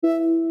Welcome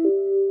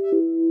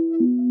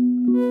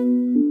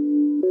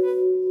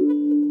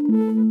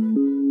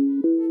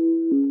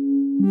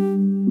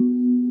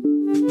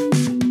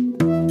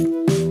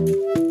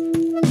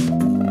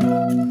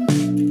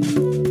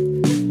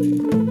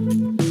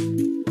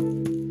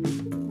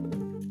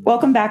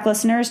back,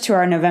 listeners, to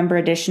our November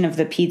edition of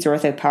the Peds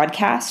Ortho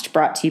podcast,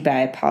 brought to you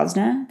by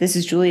POSNA. This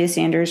is Julia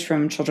Sanders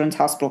from Children's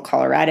Hospital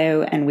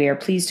Colorado, and we are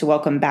pleased to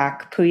welcome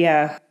back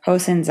Pooya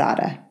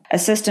Hoseinzadeh,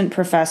 Assistant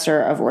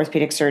Professor of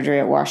Orthopedic Surgery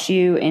at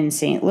WashU in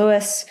St.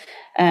 Louis.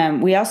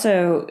 We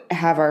also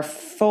have our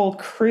full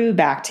crew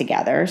back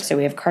together. So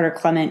we have Carter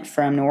Clement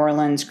from New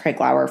Orleans, Craig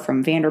Lauer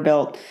from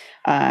Vanderbilt,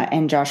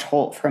 and Josh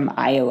Holt from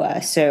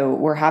Iowa. So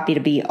we're happy to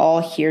be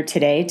all here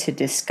today to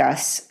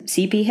discuss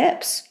CP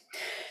hips.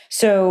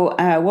 So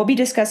we'll be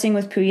discussing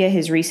with Pooya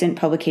his recent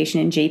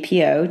publication in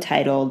JPO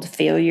titled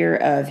Failure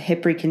of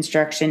Hip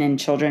Reconstruction in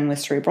Children with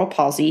Cerebral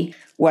Palsy.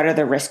 What are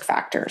the risk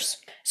factors?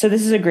 So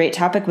this is a great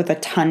topic with a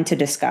ton to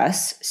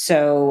discuss.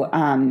 So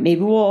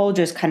maybe we'll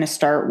just kind of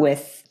start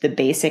with the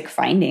basic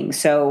findings.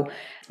 So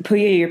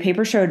Pooya, your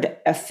paper showed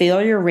a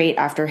failure rate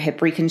after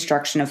hip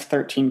reconstruction of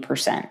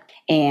 13%.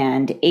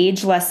 And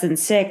age less than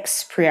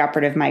 6,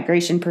 preoperative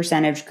migration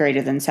percentage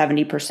greater than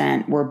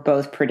 70% were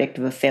both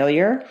predictive of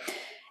failure.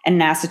 And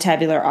an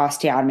acetabular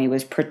osteotomy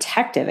was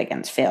protective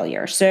against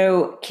failure.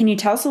 So can you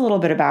tell us a little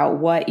bit about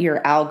what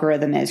your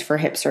algorithm is for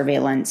hip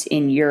surveillance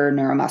in your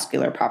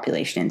neuromuscular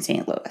population in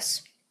St.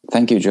 Louis?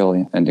 Thank you,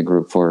 Julie, and the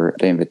group for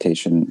the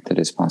invitation to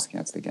this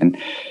podcast again.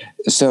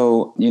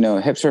 So,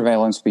 hip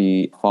surveillance,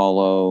 we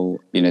follow,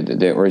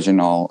 the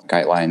original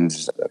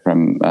guidelines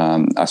from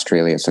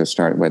Australia. So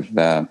start with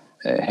the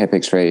hip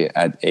x-ray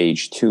at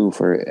age 2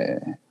 for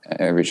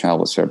every child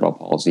with cerebral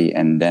palsy,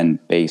 and then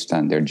based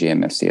on their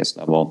GMFCS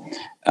level,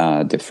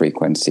 the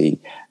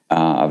frequency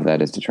of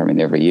that is determined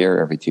every year,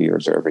 every 2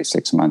 years, or every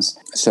 6 months.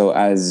 So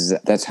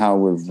that's how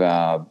we've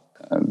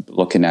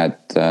looking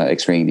at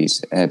x-raying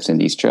these hips in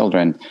these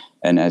children.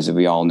 And as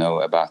we all know,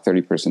 about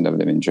 30% of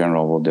them in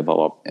general will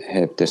develop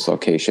hip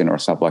dislocation or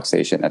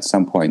subluxation at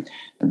some point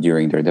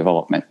during their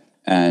development.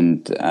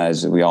 And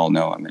as we all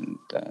know,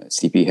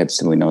 CP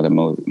hips, we know that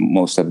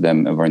most of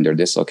them, when they're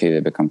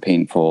dislocated, become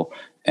painful,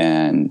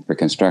 and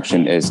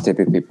reconstruction is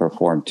typically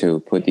performed to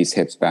put these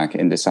hips back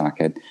in the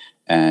socket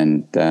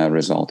and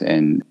result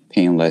in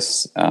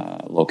painless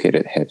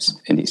located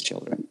hips in these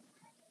children.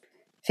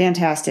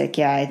 Fantastic.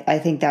 Yeah, I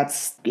think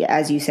that's,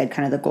 as you said,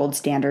 kind of the gold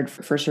standard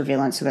for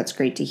surveillance. So that's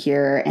great to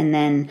hear. And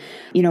then,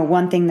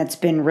 one thing that's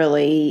been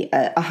really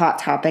a hot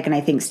topic, and I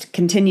think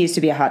continues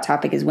to be a hot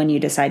topic, is when you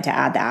decide to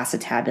add the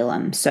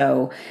acetabulum.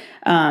 So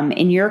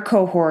in your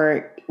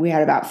cohort, we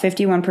had about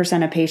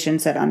 51% of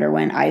patients that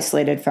underwent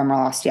isolated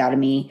femoral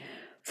osteotomy.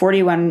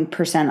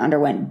 41%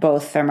 underwent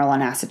both femoral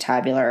and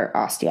acetabular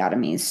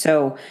osteotomies.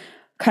 So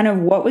kind of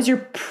what was your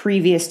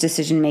previous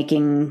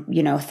decision-making,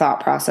 thought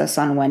process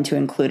on when to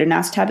include an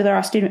acetabular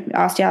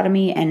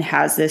osteotomy, and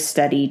has this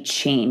study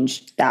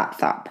changed that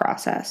thought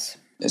process?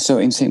 So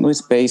in St.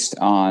 Louis, based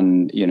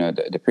on,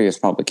 the previous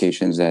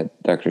publications that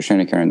Dr.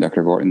 Schoenecker and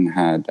Dr. Gorton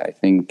had, I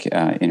think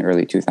in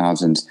early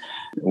 2000s,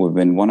 we've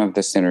been one of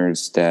the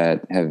centers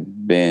that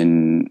have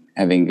been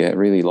having a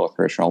really low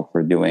threshold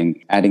for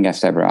adding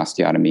acetabular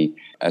osteotomy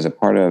as a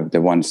part of the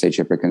one-stage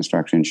hip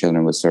reconstruction in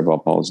children with cerebral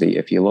palsy.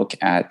 If you look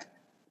at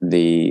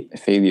the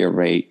failure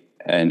rate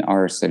in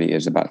our study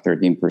is about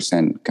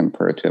 13%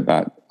 compared to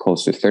about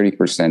close to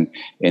 30%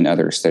 in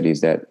other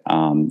studies that,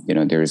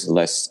 there's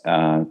less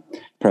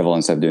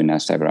prevalence of doing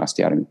acetabular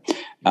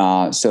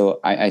osteotomy.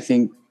 So I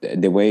think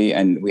the way,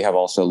 and we have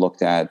also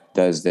looked at,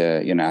 does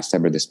the,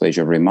 acetabular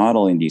dysplasia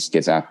remodel in these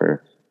kids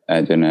after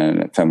doing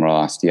a femoral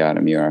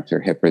osteotomy or after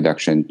hip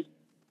reduction?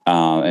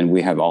 And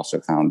we have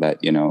also found that,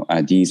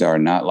 these are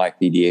not like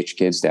DDH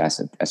kids. The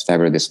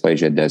acetabular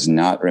dysplasia does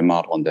not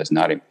remodel and does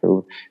not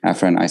improve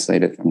after an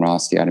isolated femoral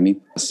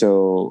osteotomy.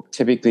 So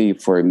typically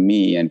for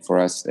me and for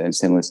us in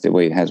St. Louis, the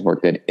way it has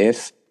worked, that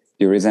if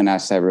there is an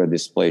acetabular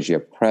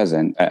dysplasia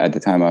present at the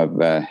time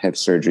of hip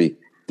surgery,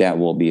 that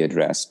will be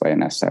addressed by an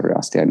acetabular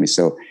osteotomy.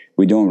 So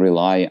we don't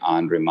rely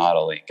on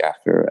remodeling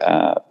after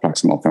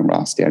proximal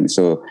femoral osteotomy.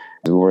 So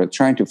we're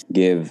trying to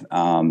give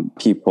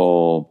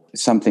people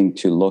something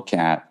to look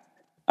at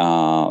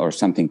or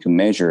something to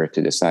measure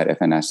to decide if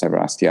an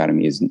acetabular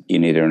osteotomy is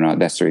needed or not.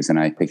 That's the reason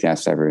I picked the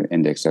acetabular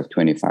index of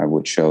 25,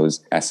 which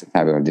shows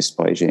acetabular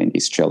dysplasia in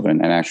these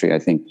children. And actually, I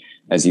think,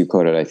 as you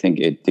quoted, I think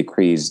it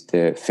decreased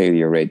the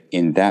failure rate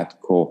in that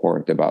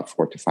cohort about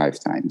 4 to 5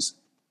 times.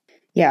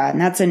 Yeah,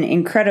 and that's an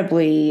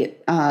incredibly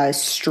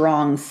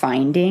strong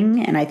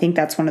finding. And I think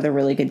that's one of the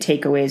really good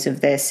takeaways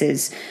of this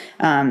is,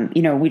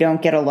 we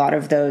don't get a lot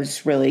of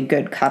those really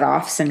good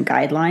cutoffs and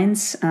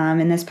guidelines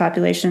in this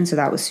population. So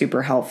that was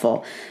super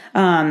helpful.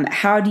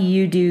 How do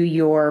you do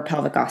your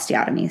pelvic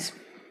osteotomies?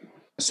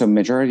 So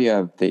majority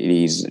of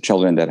these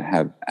children that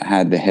have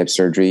had the hip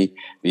surgery,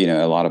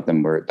 a lot of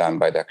them were done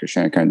by Dr.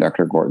 Schoenecker and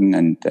Dr. Gorton,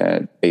 and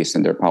based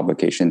on their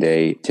publication,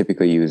 they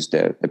typically use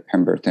the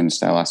Pemberton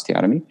style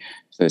osteotomy.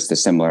 So it's the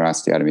similar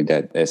osteotomy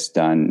that is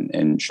done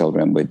in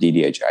children with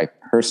DDH. I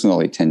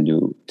personally tend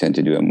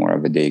to do a more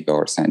of a Dago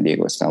or San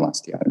Diego style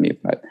osteotomy,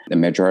 but the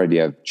majority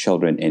of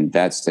children in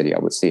that study, I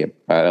would say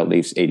about at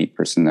least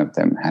 80% of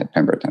them had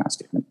Pemberton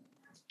osteotomy.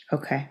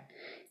 Okay.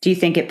 Do you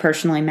think it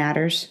personally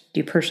matters? Do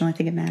you personally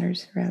think it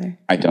matters, rather?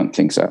 I don't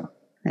think so.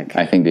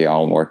 Okay. I think they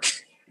all work.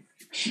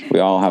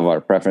 We all have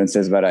our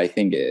preferences, but I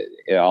think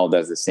it all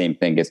does the same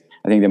thing.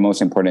 I think the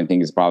most important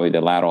thing is probably the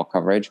lateral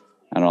coverage,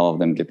 and all of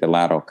them get the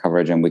lateral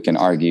coverage, and we can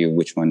argue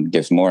which one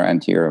gives more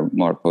anterior,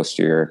 more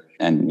posterior.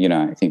 And,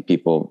 I think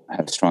people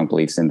have strong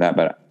beliefs in that,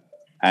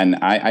 and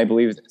I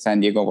believe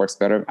San Diego works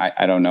better.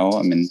 I don't know.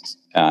 I mean,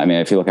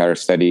 if you look at our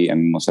study,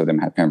 and most of them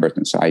had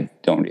Pemberton, so I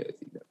don't really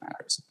think that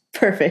matters.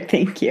 Perfect.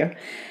 Thank you.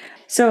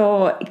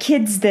 So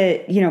kids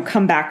that,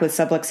 come back with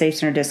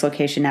subluxation or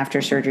dislocation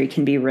after surgery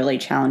can be really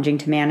challenging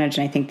to manage.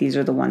 And I think these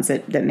are the ones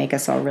that make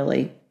us all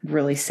really,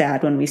 really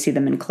sad when we see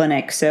them in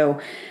clinic. So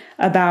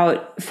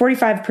about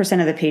 45%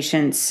 of the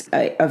patients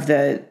of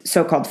the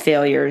so-called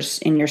failures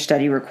in your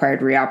study required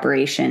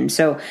reoperation.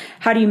 So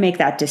how do you make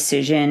that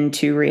decision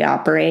to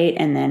reoperate?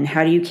 And then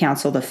how do you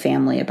counsel the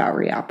family about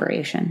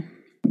reoperation?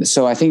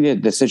 So I think the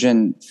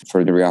decision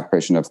for the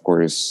reoperation, of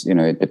course,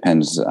 it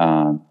depends.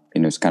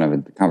 It's kind of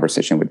a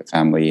conversation with the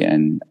family,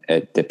 and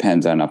it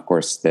depends on, of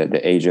course,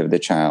 the age of the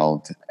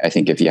child. I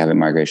think if you have a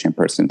migration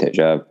percentage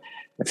of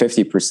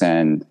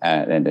 50%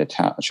 and the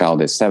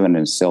child is 7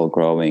 and still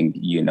growing,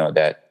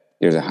 that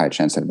there's a high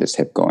chance of this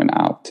hip going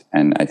out.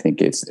 And I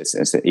think it's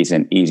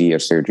an easier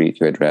surgery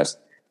to address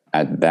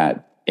at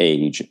that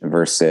age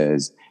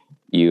versus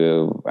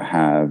you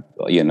have,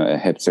 a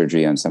hip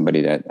surgery on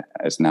somebody that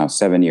is now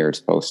 7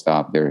 years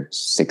post-op, they're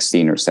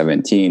 16 or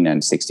 17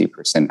 and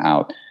 60%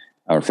 out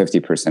or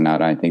 50%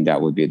 out. I think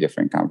that would be a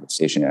different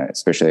conversation,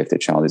 especially if the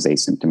child is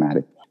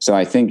asymptomatic. So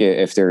I think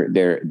if they're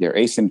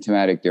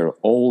asymptomatic, they're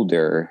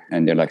older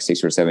and they're like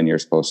 6 or 7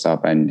 years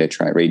post-op and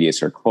the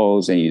radius are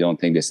closed and you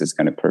don't think this is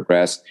going to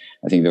progress,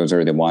 I think those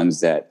are the ones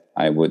that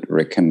I would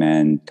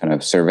recommend kind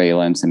of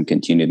surveillance and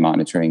continued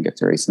monitoring if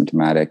they're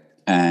asymptomatic.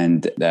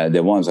 And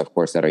the ones, of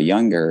course, that are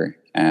younger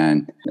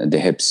and the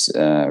hips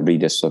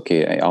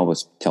redislocate, I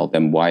always tell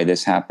them why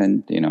this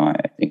happened.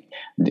 I think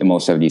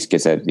most of these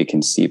kids, as you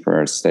can see for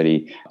our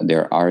study,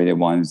 there are the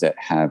ones that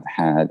have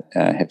had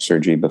hip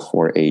surgery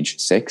before age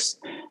 6.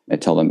 I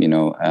tell them,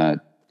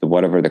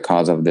 whatever the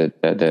cause of the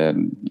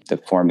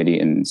deformity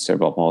in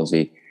cerebral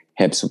palsy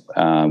hips,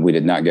 we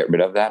did not get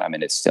rid of that. I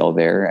mean, it's still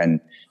there.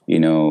 And,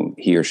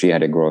 he or she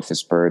had a growth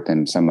spurt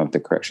and some of the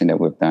correction that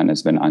we've done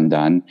has been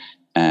undone.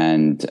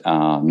 And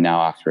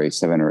now after age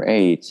 7 or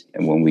 8,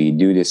 and when we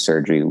do this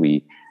surgery,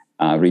 we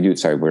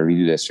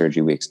redo this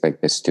surgery, we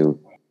expect this to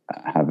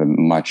have a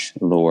much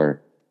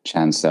lower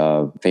chance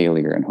of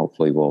failure and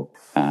hopefully will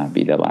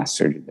be the last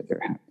surgery that they're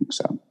having.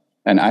 So,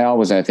 and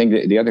I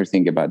think the other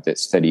thing about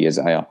this study is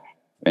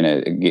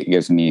it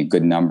gives me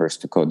good numbers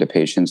to code the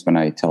patients when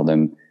I tell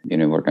them,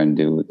 we're going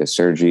to do the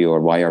surgery, or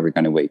why are we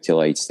going to wait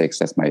till age 6?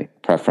 That's my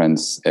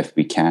preference. If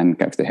we can,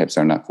 if the hips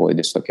are not fully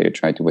dislocated,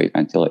 try to wait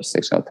until age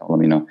 6. I'll tell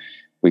them,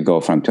 we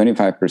go from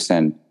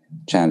 25%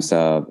 chance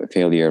of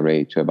failure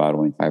rate to about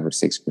only 5 or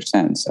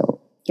 6%. So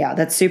yeah,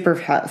 that's super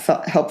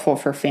helpful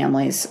for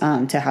families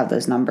to have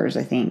those numbers,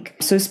 I think.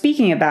 So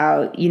speaking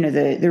about,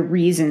 the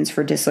reasons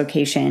for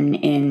dislocation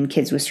in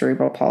kids with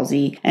cerebral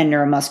palsy and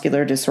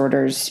neuromuscular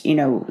disorders,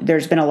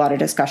 there's been a lot of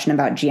discussion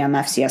about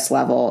GM-FCS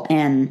level.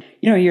 And,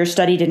 your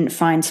study didn't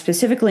find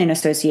specifically an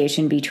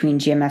association between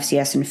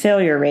GM-FCS and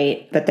failure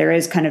rate, but there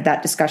is kind of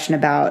that discussion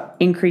about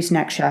increased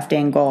neck shaft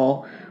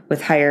angle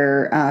with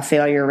higher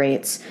failure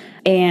rates.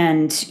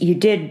 And you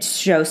did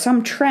show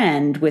some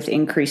trend with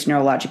increased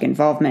neurologic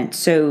involvement.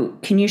 So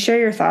can you share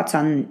your thoughts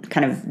on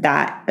kind of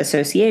that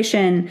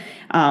association,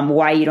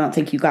 why you don't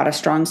think you got a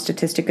strong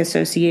statistic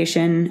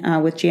association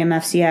with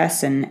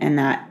GM-FCS and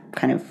that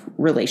kind of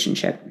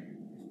relationship?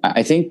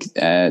 I think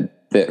the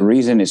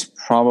reason is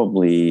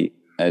probably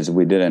as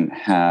we didn't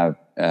have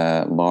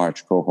a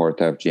large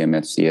cohort of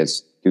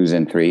GM-FCS 2s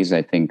and 3s.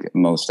 I think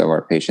most of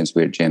our patients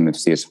were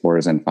GM-FCS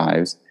 4s and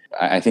 5s.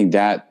 I think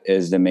that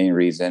is the main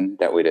reason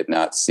that we did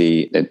not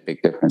see a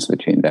big difference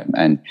between them.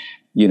 And,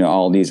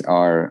 all these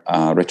are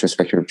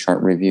retrospective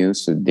chart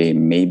reviews. So there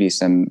may be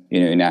some,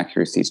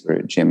 inaccuracies for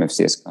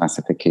GM-FCS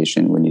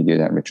classification when you do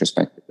that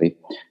retrospectively.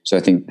 So I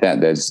think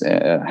that is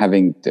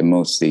having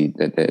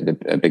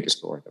the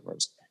biggest cohort of our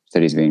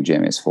studies being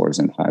GMS 4s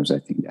and 5s. I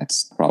think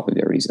that's probably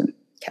the reason.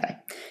 Okay.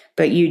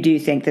 But you do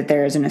think that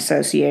there is an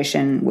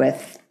association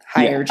with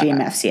higher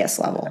GM-FCS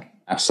level?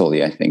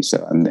 Absolutely, I think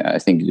so. And I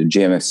think the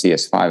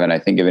GM-FCS5, and I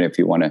think even if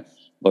you want to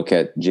look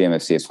at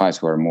GM-FCS5s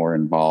who are more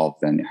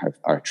involved and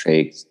are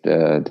trach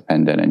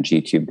dependent and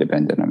G-tube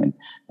dependent,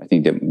 I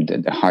think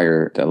the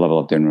higher the level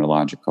of the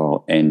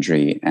neurological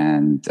injury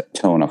and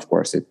tone, of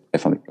course, it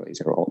definitely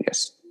plays a role,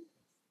 yes.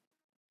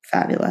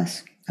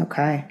 Fabulous.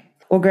 Okay.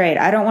 Well, great.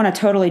 I don't want to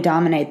totally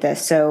dominate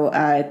this. So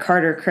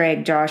Carter,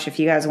 Craig, Josh, if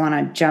you guys want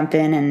to jump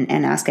in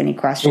and ask any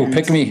questions. Oh,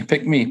 pick me.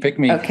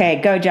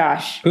 Okay, go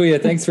Josh.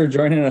 Puya, thanks for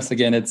joining us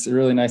again. It's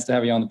really nice to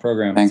have you on the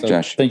program. Thanks,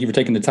 Josh. Thank you for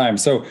taking the time.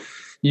 So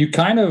you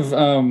kind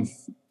of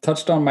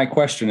touched on my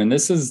question, and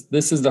this is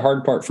the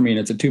hard part for me, and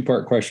it's a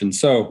two-part question.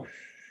 So,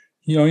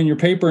 in your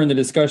paper and the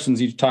discussions,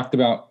 you talked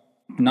about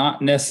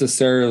not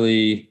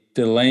necessarily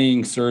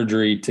delaying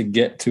surgery to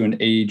get to an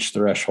age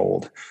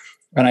threshold.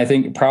 And I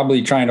think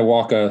probably trying to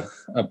walk a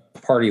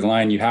party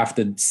line, you have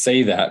to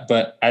say that.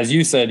 But as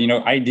you said,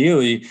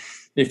 ideally,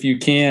 if you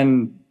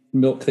can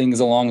milk things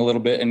along a little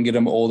bit and get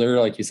them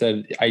older, like you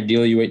said,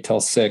 ideally you wait till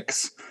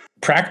 6.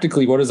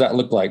 Practically, what does that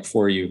look like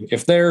for you?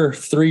 If they're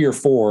 3 or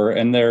 4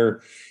 and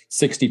they're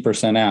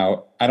 60%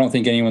 out, I don't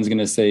think anyone's going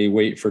to say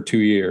wait for 2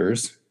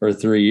 years or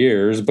 3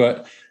 years.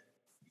 But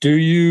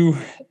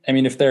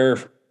if they're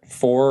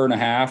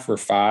 4.5 or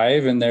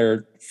 5 and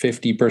they're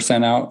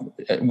 50% out,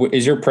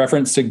 is your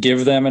preference to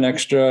give them an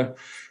extra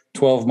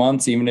 12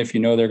 months, even if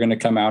they're going to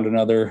come out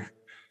another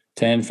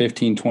 10,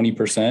 15,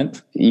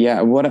 20%?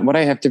 Yeah. What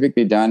I have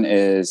typically done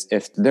is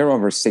if they're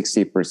over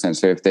 60%,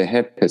 so if the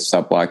hip is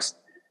subluxed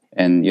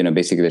and,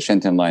 basically the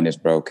Shenton line is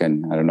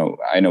broken,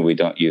 I know we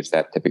don't use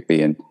that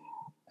typically in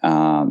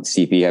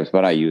CP hips,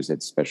 but I use it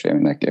especially.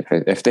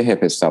 If the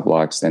hip is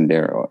subluxed and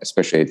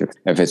especially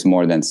if it's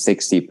more than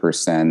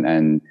 60%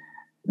 and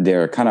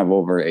they're kind of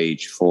over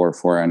age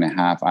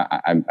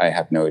 4.5, I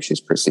have no issues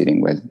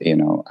proceeding with,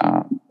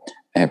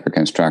 hip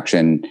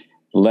reconstruction,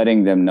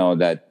 letting them know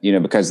that,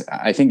 because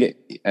I think,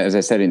 as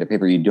I said in the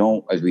paper,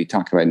 as we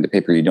talked about in the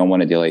paper, you don't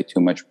want to delay too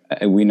much.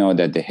 We know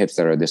that the hips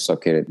that are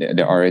dislocated,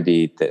 they're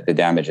already, the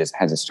damages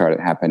has started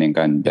happening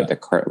on the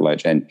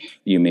cartilage, and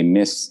you may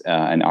miss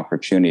an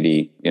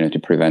opportunity, to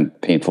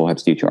prevent painful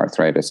hips due to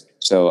arthritis.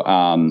 So,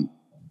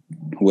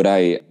 would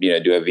I, do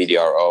a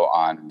VDRO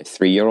on a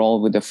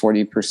 3-year-old with a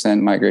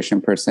 40% migration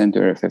percent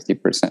or a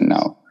 50%?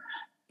 No.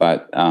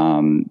 But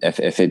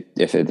if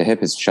the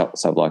hip is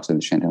subluxed and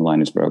the Shenton line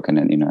is broken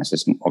and, it's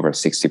just over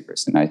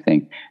 60%, I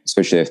think,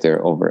 especially if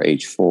they're over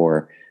age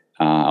 4,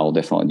 I'll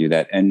definitely do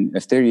that. And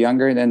if they're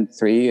younger than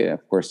 3,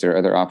 of course, there are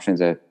other options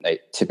that I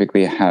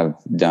typically have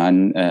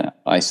done,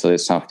 isolated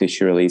soft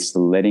tissue release,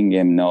 letting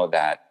them know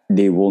that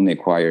they will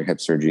require hip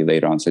surgery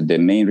later on. So the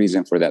main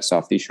reason for that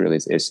soft tissue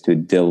release is to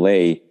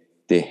delay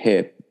the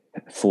hip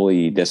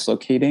fully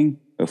dislocating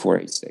before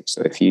age 6.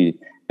 So if you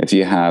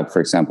have, for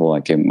example,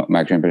 like a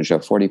migration potential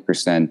of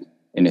 40%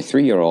 in a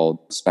 3-year-old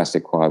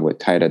spastic quad with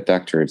tight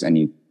adductors, and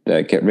you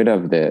get rid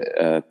of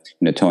the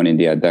tone in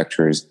the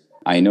adductors,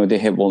 I know the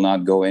hip will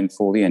not go in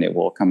fully and it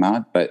will come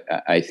out, but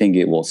I think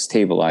it will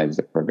stabilize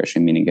the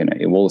progression, meaning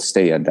it will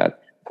stay at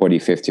that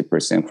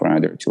 40-50% for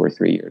another 2 or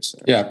 3 years.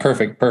 Yeah,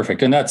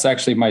 perfect. And that's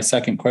actually my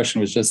second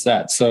question, was just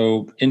that.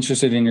 So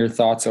interested in your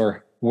thoughts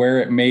or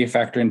where it may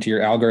factor into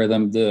your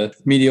algorithm, the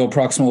medial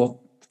proximal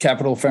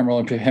capital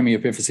femoral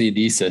hemiepiphyseal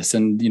desis.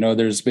 And,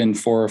 there's been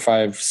 4 or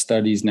 5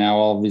 studies now,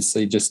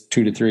 obviously just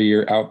 2 to 3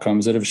 year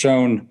outcomes that have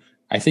shown,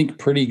 I think,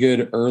 pretty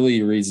good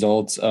early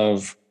results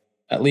of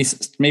at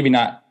least, maybe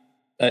not,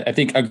 I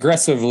think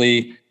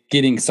aggressively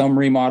getting some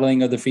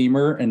remodeling of the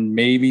femur and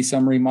maybe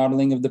some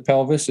remodeling of the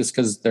pelvis, just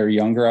because they're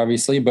younger,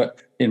 obviously.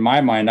 But in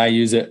my mind, I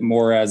use it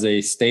more as a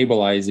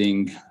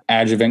stabilizing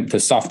adjuvant to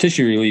soft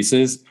tissue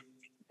releases.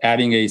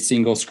 Adding a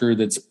single screw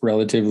that's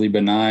relatively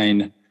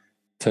benign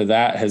to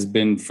that has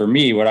been, for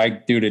me, what I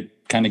do to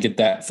kind of get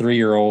that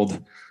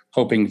 3-year-old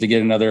hoping to get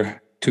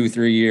another 2,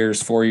 3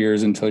 years, 4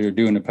 years until you're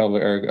doing a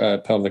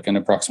pelvic and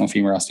a proximal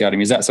femur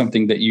osteotomy. Is that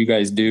something that you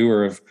guys do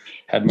or have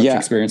had much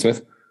experience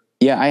with?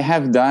 Yeah, I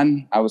have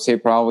done, I would say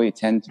probably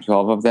 10 to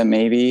 12 of them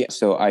maybe.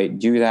 So I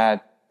do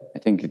that. I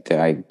think that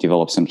I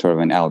developed some sort of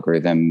an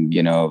algorithm,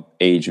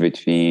 age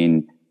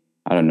between,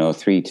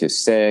 3 to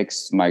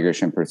 6,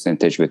 migration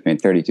percentage between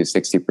 30 to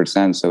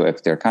 60%. So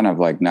if they're kind of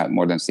like not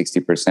more than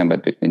 60%,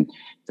 but between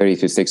 30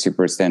 to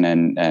 60%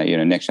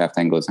 and, neck shaft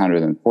angle is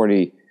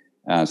 140.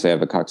 So I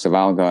have a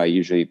coxavalga. I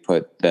usually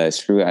put the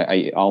screw.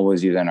 I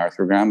always use an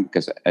arthrogram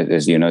because,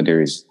 as you know,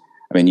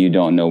 you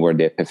don't know where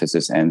the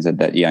epiphysis ends at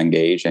that young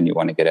age, and you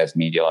want to get as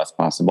medial as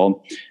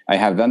possible. I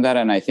have done that,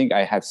 and I think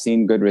I have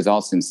seen good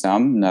results in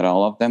some, not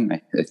all of them.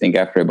 I think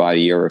after about a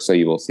year or so,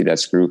 you will see that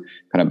screw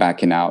kind of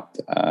backing out,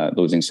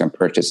 losing some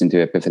purchase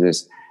into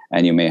epiphysis,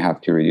 and you may have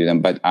to redo them.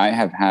 But I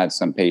have had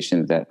some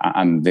patients that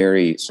I'm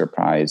very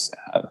surprised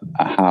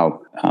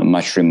how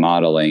much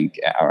remodeling,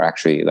 or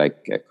actually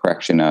like a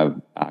correction of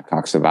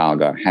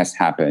coxavalga, has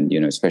happened,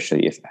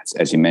 especially if,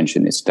 as you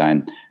mentioned, it's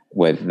done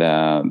with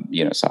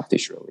soft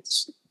tissue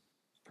release.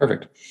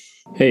 Perfect.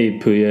 Hey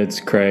Puya, it's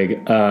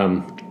Craig.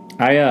 I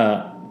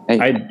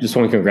just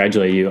want to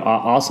congratulate you.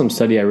 Awesome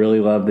study. I really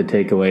love the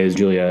takeaways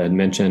Julia had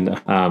mentioned.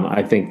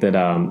 I think that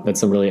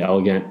that's some really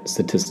elegant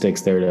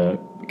statistics there to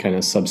kind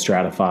of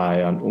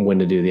substratify on when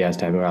to do the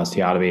acetabular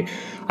osteotomy.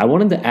 I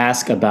wanted to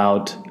ask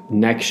about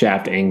neck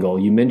shaft angle.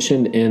 You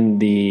mentioned in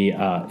the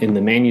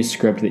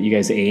manuscript that you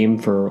guys aim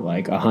for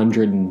like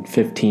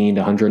 115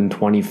 to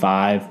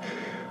 125.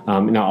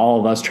 Now all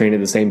of us train at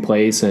the same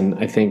place, and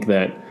I think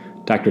that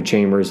Dr.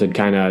 Chambers had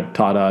kind of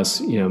taught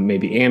us,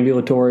 maybe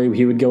ambulatory,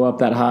 he would go up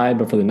that high,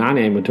 but for the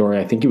non-ambulatory,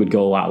 I think he would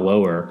go a lot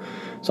lower.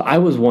 So I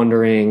was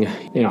wondering,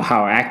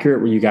 how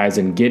accurate were you guys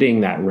in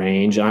getting that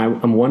range? And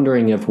I'm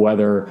wondering if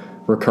whether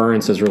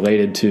recurrence is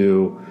related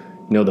to,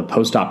 the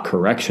post-op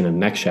correction of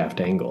neck shaft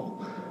angle.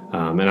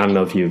 And I don't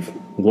know if you've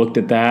looked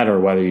at that or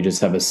whether you just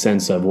have a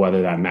sense of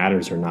whether that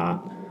matters or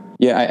not.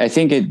 Yeah, I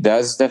think it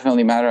does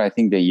definitely matter. I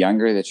think the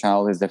younger the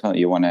child is, definitely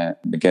you want to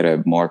get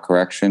a more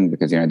correction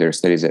because, there are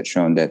studies that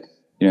shown that,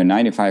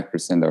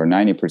 95% or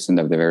 90%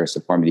 of the varus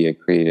deformity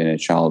created in a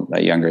child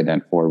younger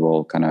than 4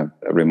 will kind of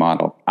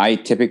remodel. I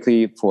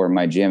typically, for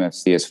my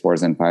GMFCs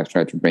 4s and 5s,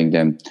 try to bring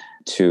them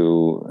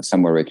to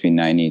somewhere between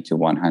 90 to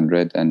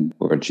 100, and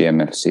for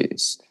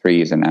GMFCs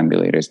 3s and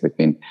ambulators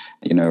between,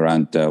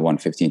 around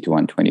 115 to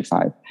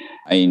 125.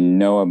 I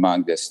know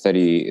among the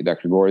study,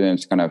 Dr.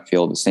 Gordon's kind of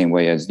feel the same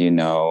way as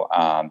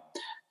Dr.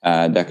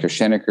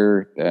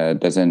 Schoenecker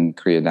doesn't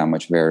create that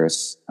much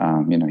varus.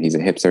 He's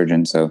a hip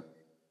surgeon, so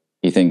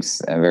he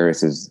thinks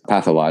varus is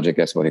pathologic.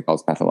 That's what he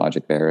calls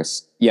pathologic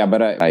varus. Yeah,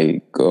 but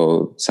I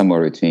go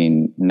somewhere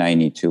between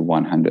 90 to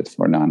 100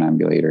 for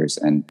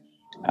non-ambulators and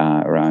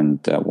around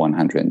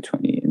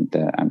 120 in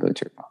the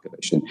ambulatory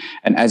population.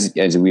 And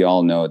as we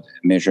all know, the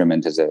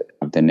measurement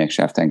of the neck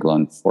shaft angle,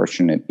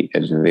 unfortunately,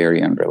 is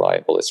very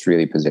unreliable. It's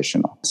really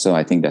positional. So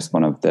I think that's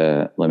one of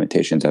the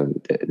limitations of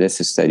this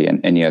study and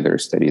any other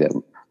study that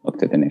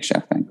looked at the neck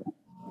shaft angle.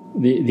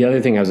 The other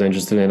thing I was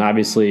interested in,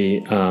 obviously,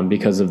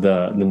 because of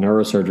the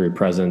neurosurgery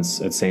presence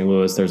at St.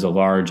 Louis, there's a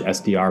large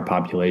SDR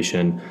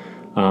population.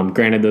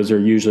 Granted, those are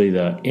usually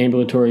the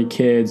ambulatory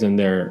kids, and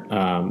they're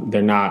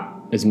not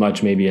as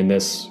much maybe in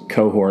this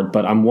cohort.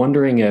 But I'm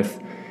wondering if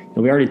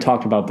we already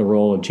talked about the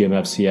role of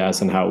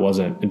GMFCS and how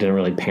it didn't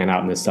really pan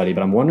out in this study.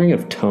 But I'm wondering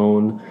if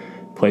tone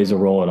plays a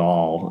role at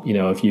all.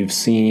 If you've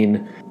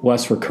seen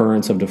less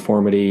recurrence of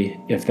deformity,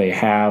 if they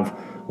have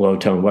low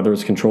tone, whether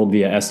it's controlled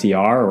via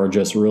SDR or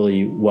just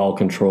really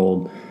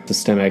well-controlled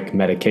systemic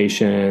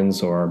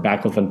medications or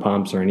baclofen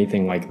pumps or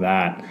anything like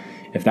that,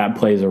 if that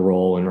plays a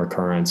role in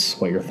recurrence,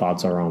 what your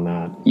thoughts are on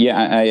that. Yeah,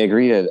 I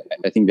agree that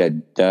I think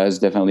that does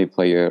definitely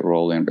play a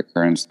role in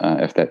recurrence.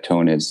 If that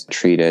tone is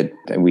treated,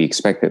 we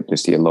expect to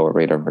see a lower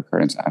rate of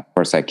recurrence. Of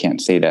course, I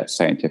can't say that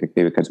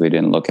scientifically because we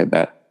didn't look at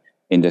that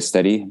in the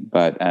study,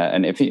 but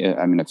I've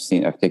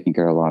taken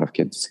care of a lot of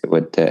kids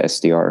with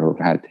SDR who've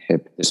had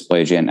hip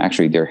dysplasia, and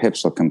actually their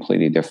hips look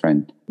completely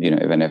different.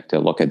 Even if they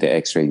look at the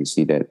X-ray, you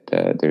see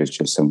that there's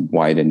just some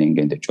widening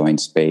in the joint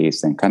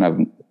space and kind of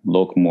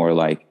look more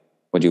like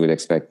what you would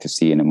expect to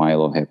see in a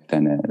myelo hip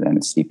than a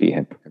CP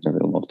hip because of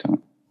the low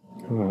tone.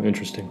 Oh,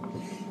 interesting.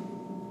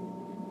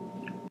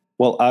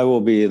 Well, I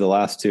will be the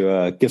last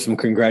to give some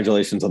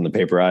congratulations on the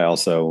paper. I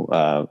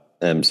also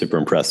am super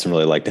impressed and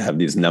really like to have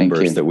these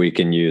numbers that we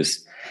can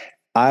use.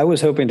 I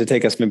was hoping to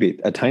take us maybe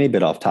a tiny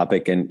bit off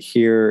topic and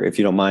hear, if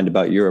you don't mind,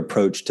 about your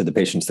approach to the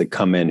patients that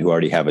come in who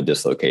already have a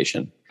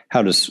dislocation.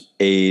 How does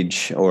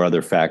age or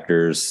other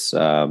factors,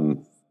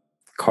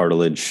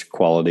 cartilage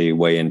quality,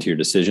 weigh into your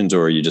decisions,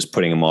 or are you just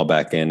putting them all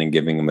back in and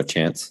giving them a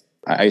chance?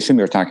 I assume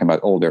you're talking about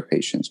older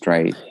patients,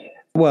 right?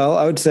 Well,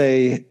 I would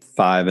say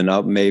 5 and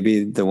up,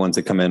 maybe the ones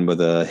that come in with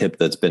a hip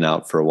that's been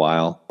out for a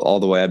while. All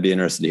the way, I'd be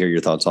interested to hear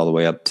your thoughts all the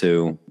way up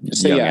to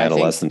young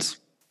adolescents.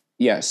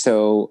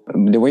 So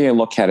the way I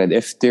look at it,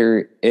 if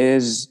there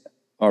is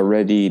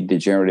already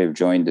degenerative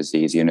joint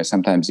disease,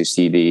 sometimes you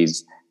see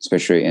these,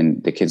 especially in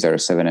the kids that are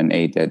 7 and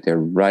 8, that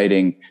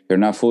they're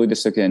not fully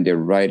dislocated and they're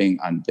riding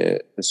on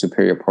the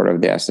superior part of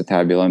the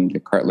acetabulum, the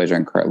cartilage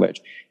on cartilage.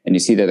 And you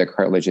see that the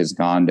cartilage is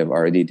gone. They've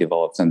already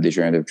developed some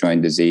degenerative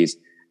joint disease.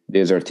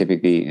 These are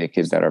typically the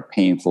kids that are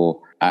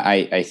painful.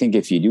 I think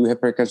if you do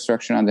hip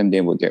reconstruction on them,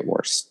 they will get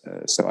worse.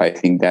 So I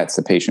think that's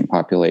the patient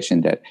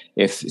population that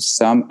if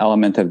some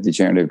element of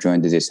degenerative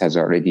joint disease has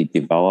already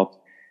developed,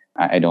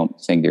 I don't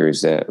think there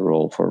is a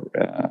role for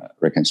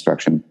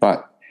reconstruction.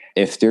 But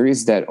if there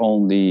is that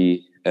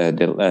only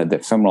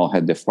the femoral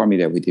head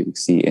deformity that we do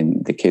see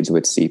in the kids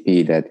with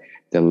CP, that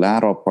the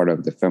lateral part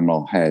of the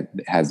femoral head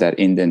has that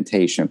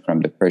indentation from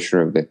the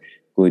pressure of the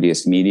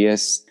gluteus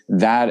medius,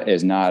 that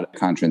is not a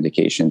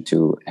contraindication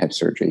to hip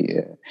surgery.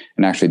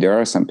 And actually, there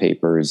are some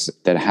papers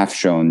that have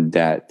shown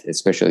that,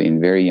 especially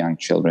in very young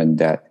children,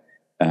 that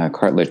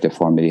cartilage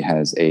deformity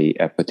has a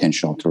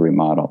potential to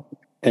remodel.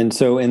 And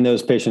so in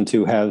those patients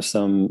who have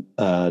some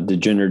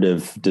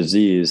degenerative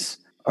disease,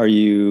 are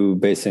you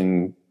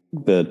basing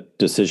the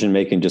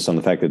decision-making just on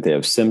the fact that they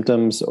have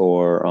symptoms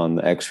or on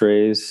the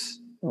x-rays?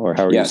 Or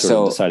how are you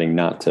of deciding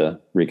not to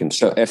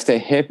reconstruct? So if the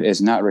hip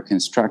is not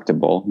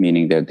reconstructible,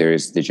 meaning that there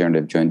is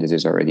degenerative joint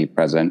disease already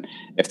present,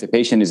 if the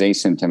patient is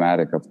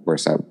asymptomatic, of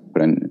course, I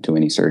wouldn't do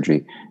any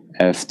surgery.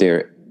 If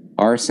they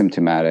are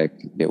symptomatic,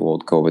 they will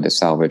go with the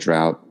salvage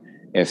route.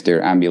 If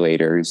they're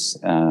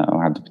ambulators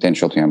or have the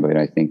potential to ambulate,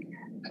 I think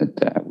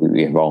that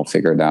we have all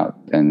figured out,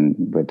 and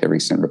with the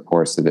recent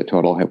reports, that the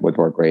total hip would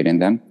work great in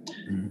them.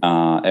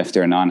 Mm-hmm. If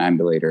they're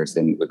non-ambulators,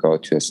 then we go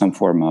to some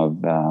form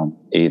of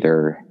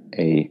either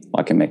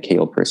like a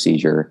McHale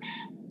procedure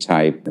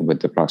type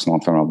with the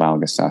proximal femoral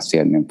valgus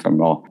osteotomy and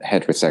femoral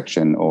head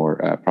resection or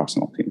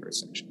proximal femur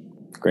resection.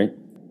 Great.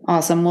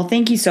 Awesome. Well,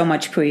 thank you so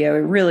much, Puyo. I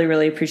really,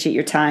 really appreciate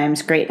your time.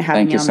 It's great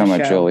having you on the show. Thank you so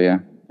much,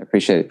 Julia. I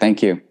appreciate it.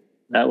 Thank you.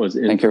 That was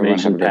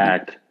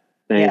information-packed.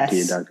 Thank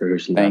you, Dr.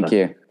 Hirschenbrenner. Thank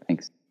you.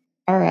 Thanks.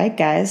 All right,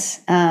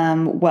 guys.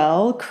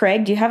 Well,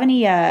 Craig, do you have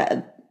any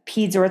Peds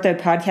Ortho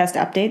podcast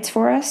updates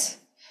for us?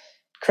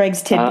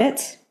 Craig's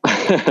Tidbits?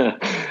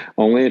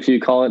 Only if you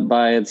call it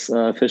by its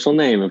official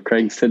name of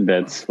Craig's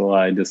Tidbits will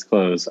I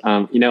disclose.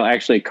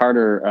 Actually,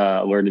 Carter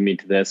alerted me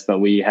to this, but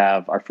we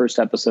have our first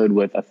episode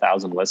with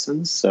 1,000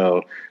 listens.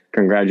 So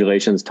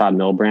congratulations, Todd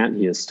Milbrandt.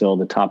 He is still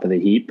the top of the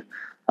heap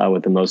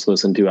with the most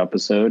listened to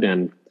episode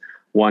and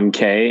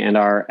 1K. And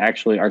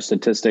our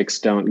statistics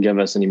don't give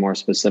us any more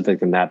specific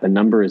than that. The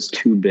number is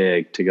too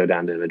big to go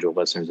down to individual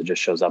listeners. It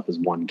just shows up as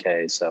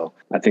 1K. So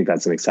I think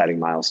that's an exciting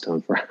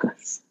milestone for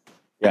us.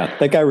 Yeah,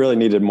 that guy really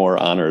needed more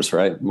honors,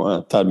 right?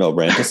 Todd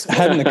Milbrandt just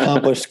hadn't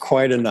accomplished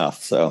quite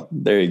enough. So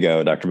there you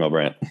go, Dr.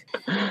 Milbrandt.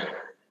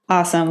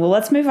 Awesome. Well,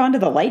 let's move on to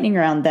the lightning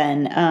round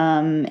then.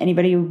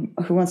 Anybody who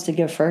wants to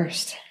go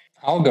first?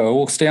 I'll go.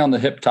 We'll stay on the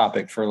hip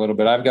topic for a little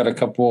bit. I've got a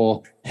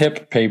couple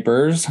hip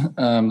papers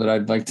that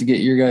I'd like to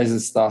get your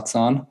guys' thoughts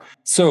on.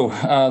 So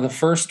the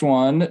first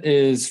one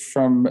is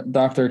from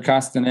Dr.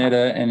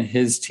 Castaneda and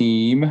his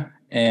team,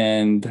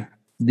 and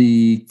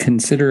the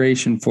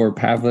consideration for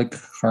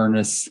Pavlik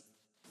harness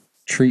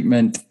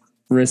treatment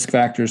risk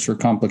factors for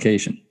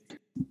complication.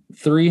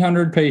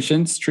 300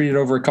 patients treated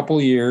over a couple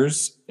of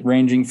years,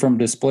 ranging from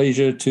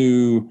dysplasia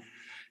to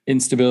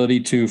instability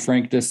to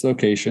frank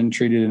dislocation,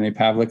 treated in a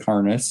Pavlik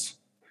harness.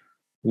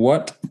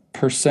 What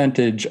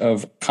percentage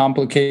of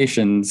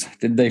complications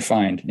did they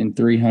find in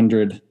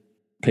 300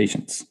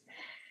 patients?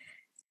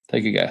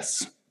 Take a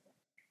guess.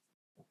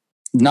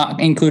 Not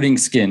including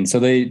skin. So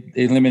they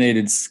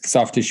eliminated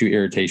soft tissue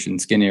irritation,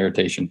 skin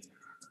irritation.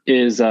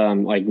 Is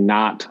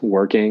not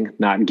working,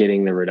 not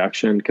getting the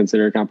reduction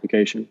considered a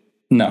complication?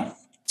 No.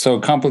 So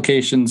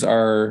complications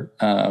are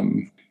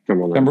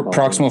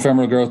proximal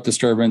femoral growth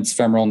disturbance,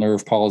 femoral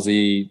nerve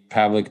palsy,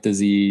 Pavlik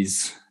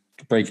disease,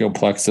 brachial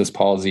plexus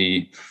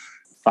palsy.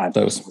 5%.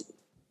 Those.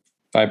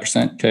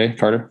 5%. Okay,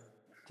 Carter?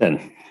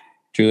 10.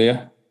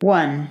 Julia?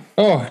 1.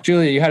 Oh,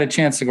 Julia, you had a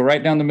chance to go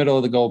right down the middle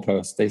of the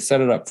goalpost. They set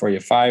it up for you.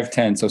 5,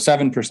 10, so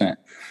 7%,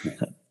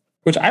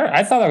 which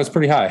I thought that was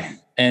pretty high.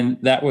 And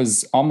that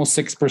was almost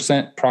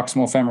 6%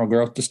 proximal femoral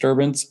growth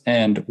disturbance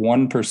and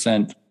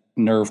 1%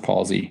 nerve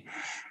palsy.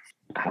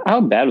 How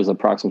bad was the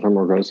proximal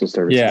femoral growth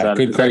disturbance? Yeah,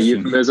 good question. Is that a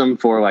euphemism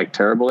for like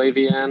terrible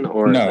AVN?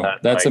 Or no,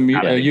 that's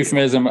like a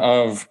euphemism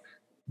of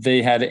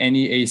they had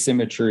any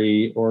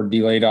asymmetry or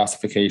delayed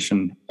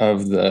ossification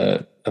of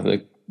the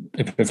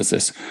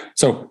epiphysis.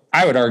 So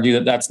I would argue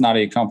that that's not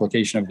a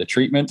complication of the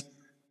treatment.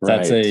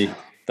 Right.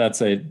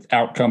 That's a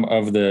outcome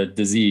of the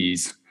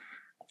disease.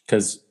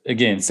 Because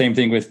again, same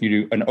thing with you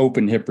do an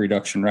open hip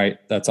reduction, right?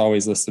 That's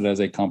always listed as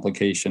a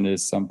complication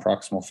is some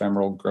proximal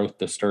femoral growth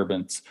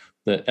disturbance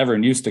that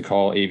everyone used to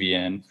call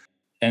AVN,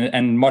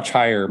 and much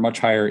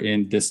higher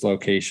in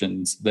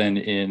dislocations than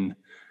in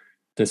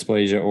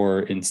dysplasia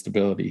or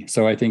instability.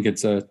 So I think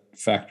it's a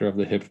factor of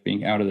the hip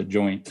being out of the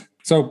joint.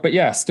 So, but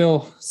yeah,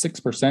 still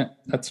 6%.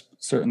 That's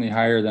certainly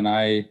higher than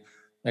I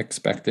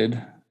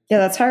expected. Yeah,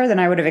 that's higher than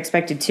I would have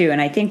expected too.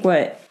 And I think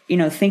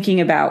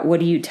thinking about what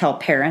do you tell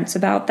parents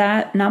about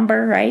that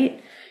number,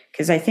 right?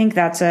 Because I think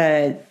that's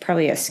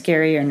probably a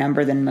scarier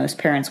number than most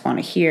parents want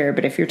to hear.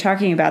 But if you're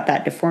talking about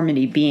that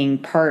deformity being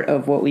part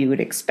of what we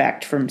would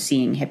expect from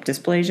seeing hip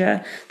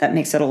dysplasia, that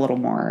makes it a little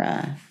more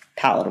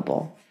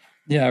palatable.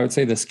 Yeah, I would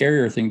say the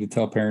scarier thing to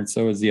tell parents,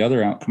 though, is the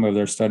other outcome of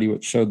their study,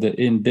 which showed that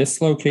in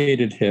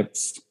dislocated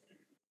hips,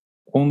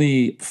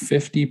 only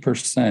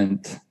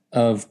 50%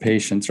 of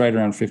patients, right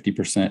around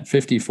 50%,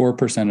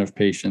 54% of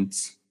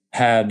patients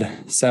had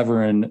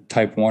Severin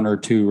type 1 or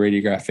 2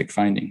 radiographic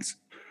findings.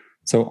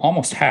 So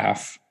almost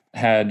half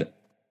had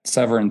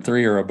Severin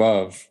 3 or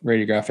above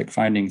radiographic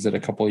findings at a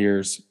couple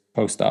years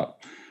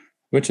post-op,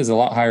 which is a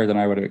lot higher than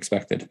I would have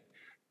expected.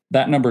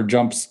 That number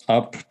jumps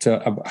up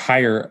to a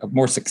higher,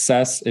 more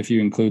success if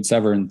you include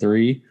Severin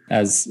 3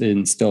 as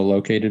in still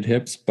located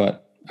hips,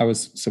 but I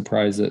was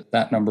surprised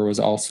that number was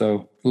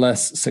also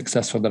less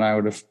successful than I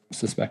would have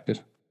suspected.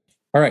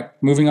 All right,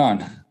 moving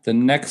on. The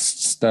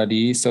next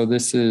study, so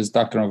this is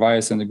Dr.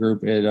 Novias and the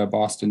group at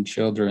Boston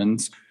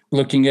Children's,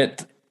 looking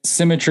at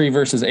symmetry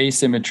versus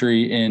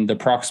asymmetry in the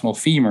proximal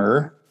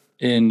femur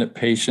in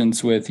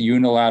patients with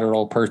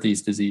unilateral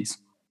Perthes disease.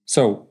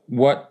 So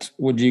what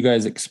would you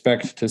guys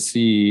expect to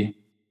see?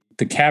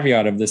 The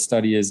caveat of this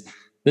study is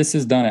this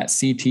is done at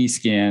CT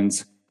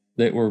scans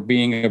that were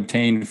being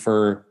obtained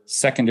for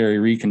secondary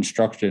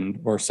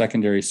reconstruction or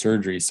secondary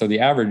surgery. So the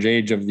average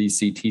age of these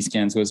CT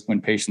scans was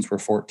when patients were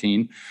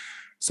 14.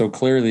 So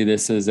clearly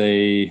this is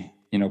a,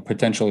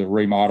 potential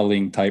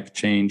remodeling type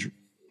change,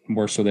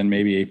 more so than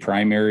maybe a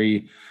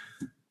primary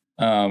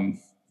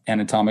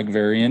anatomic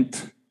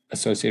variant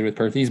associated with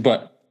Perthes.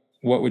 But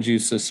what would you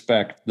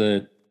suspect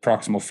the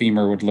proximal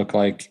femur would look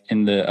like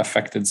in the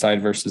affected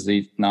side versus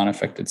the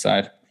non-affected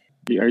side?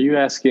 Are you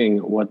asking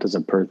what does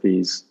a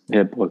Perthes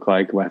hip look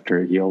like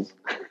after it heals?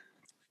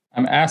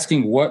 I'm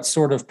asking what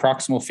sort of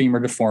proximal femur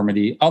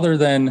deformity, other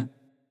than,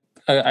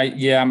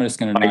 I'm just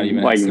going to not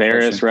even like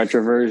varus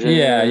retroversion.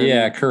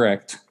 Yeah,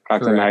 correct.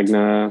 Coxa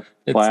magna.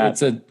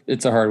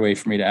 It's a hard way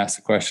for me to ask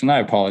the question. I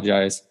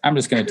apologize. I'm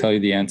just going to tell you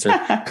the answer.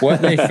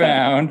 What they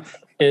found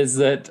is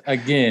that,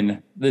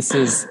 again, this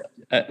is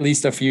at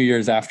least a few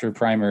years after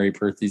primary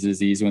Perthes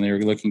disease, when they were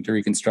looking to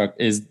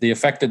reconstruct, is the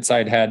affected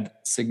side had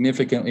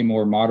significantly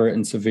more moderate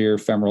and severe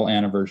femoral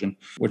anaversion,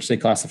 which they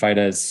classified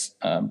as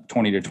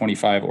 20 to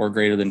 25 or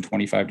greater than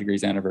 25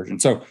 degrees anaversion.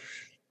 So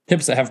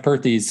hips that have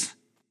Perthes,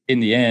 in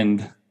the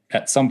end,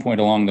 at some point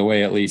along the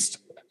way at least,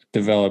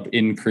 develop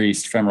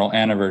increased femoral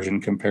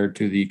anaversion compared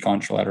to the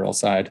contralateral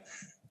side.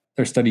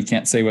 Their study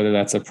can't say whether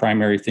that's a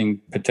primary thing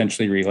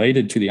potentially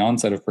related to the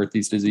onset of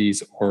Perthes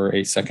disease or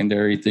a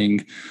secondary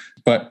thing,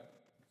 but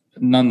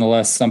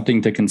nonetheless,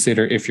 something to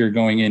consider if you're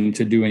going in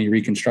to do any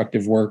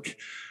reconstructive work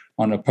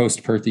on a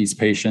post-Perthes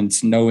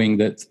patients, knowing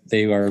that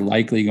they are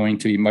likely going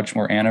to be much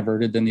more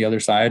anaverted than the other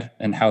side,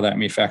 and how that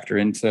may factor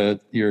into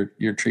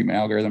your treatment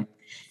algorithm.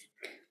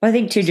 Well, I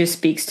think too just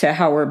speaks to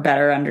how we're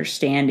better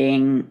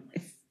understanding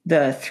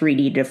the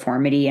 3D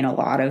deformity in a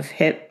lot of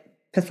hip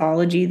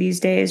pathology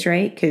these days,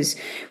 right? Because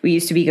we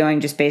used to be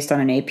going just based on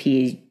an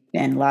AP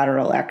and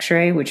lateral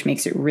x-ray, which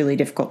makes it really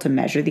difficult to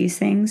measure these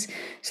things.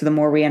 So the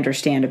more we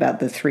understand about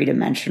the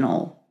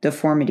 3-dimensional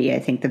deformity, I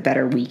think the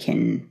better we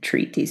can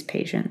treat these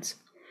patients.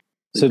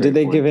 So did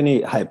they give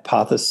any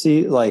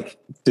hypothesis? Like,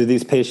 do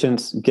these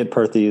patients get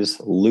Perthes,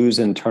 lose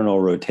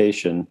internal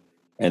rotation,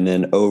 and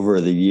then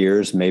over the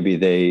years, maybe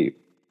they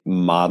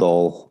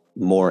model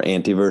more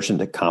anteversion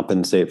to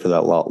compensate for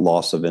that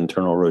loss of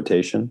internal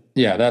rotation?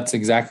 Yeah, that's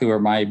exactly where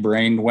my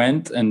brain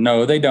went. And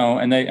no, they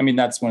don't. And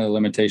that's one of the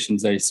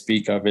limitations they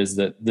speak of, is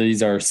that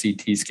these are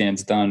CT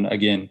scans done,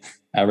 again,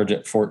 average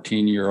at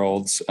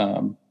 14-year-olds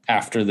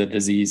after the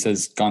disease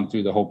has gone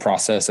through the whole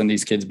process, and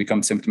these kids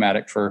become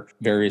symptomatic for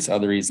various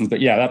other reasons.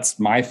 But yeah, that's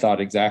my thought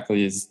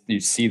exactly, is you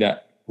see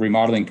that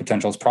remodeling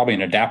potential is probably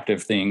an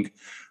adaptive thing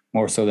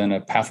more so than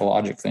a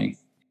pathologic thing.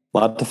 A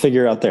lot to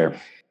figure out there.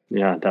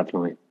 Yeah,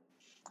 definitely.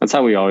 That's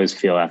how we always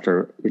feel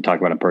after we talk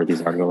about a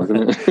Perthes article,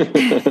 isn't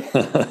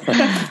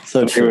it?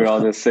 So true. We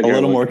all just sit here a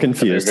little more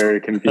confused.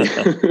 Very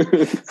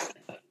confused.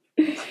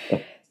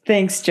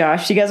 Thanks,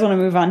 Josh. Do you guys want to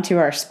move on to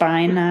our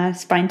spine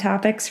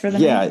topics for the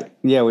night?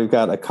 Yeah. We've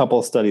got a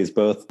couple studies,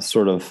 both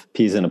sort of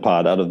peas in a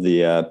pod, out of the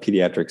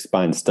pediatric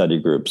spine study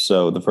group.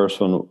 So the first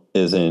one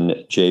is in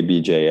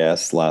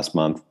JBJS last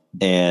month,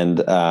 and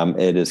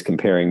it is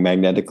comparing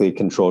magnetically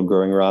controlled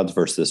growing rods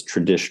versus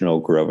traditional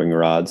growing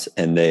rods.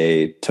 And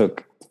they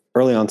took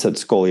early onset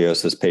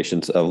scoliosis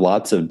patients of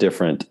lots of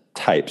different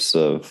types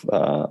of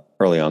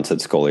early onset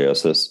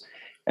scoliosis.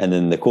 And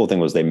then the cool thing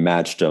was they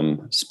matched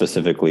them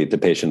specifically to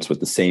patients with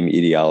the same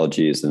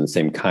etiologies and the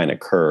same kind of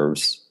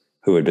curves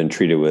who had been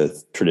treated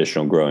with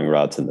traditional growing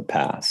rods in the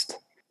past.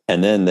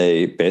 And then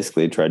they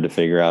basically tried to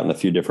figure out in a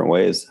few different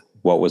ways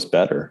what was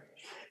better.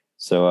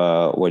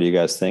 So what do you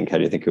guys think? How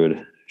do you think it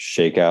would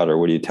shake out, or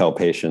what do you tell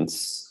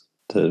patients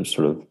to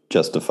sort of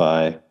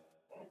justify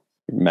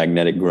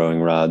magnetic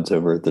growing rods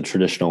over the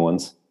traditional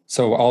ones?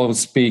 So I'll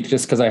speak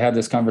just because I had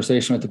this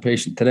conversation with the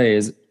patient today,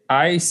 is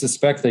I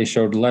suspect they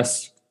showed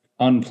less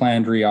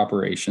unplanned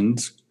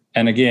reoperations.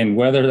 And again,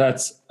 whether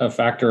that's a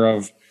factor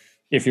of,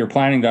 if you're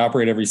planning to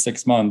operate every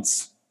 6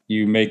 months,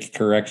 you make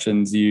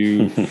corrections,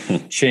 you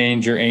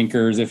change your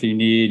anchors if you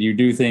need, you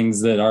do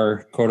things that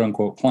are quote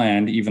unquote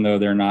planned, even though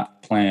they're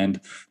not planned,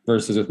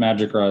 versus with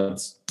magic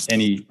rods,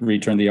 any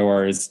return to the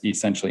OR is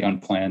essentially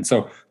unplanned.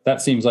 So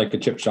that seems like a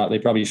chip shot. They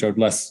probably showed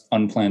less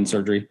unplanned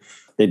surgery.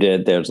 They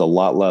did. There's a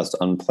lot less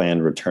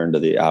unplanned return to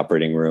the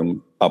operating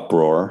room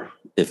uproar,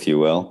 if you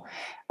will.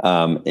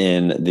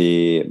 In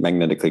the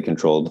magnetically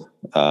controlled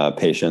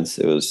patients,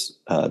 it was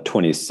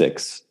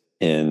 26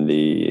 in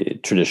the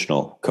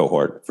traditional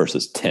cohort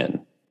versus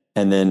 10.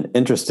 And then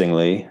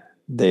interestingly,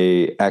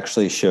 they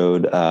actually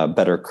showed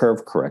better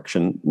curve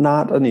correction,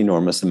 not an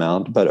enormous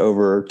amount, but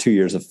over 2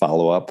 years of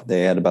follow-up,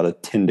 they had about a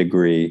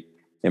 10-degree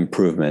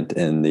improvement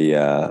in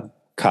the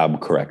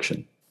Cobb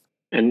correction.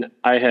 And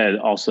I had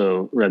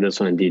also read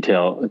this one in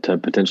detail to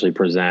potentially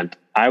present.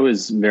 I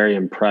was very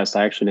impressed.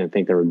 I actually didn't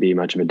think there would be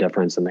much of a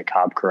difference in the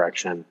Cobb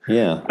correction.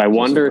 Yeah. I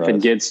wonder if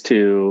it gets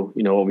to,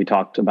 what we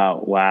talked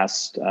about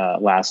last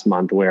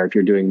month, where if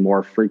you're doing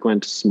more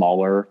frequent,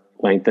 smaller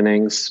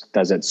lengthenings,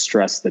 does it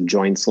stress the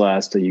joints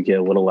less? Do you get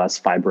a little less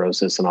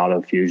fibrosis and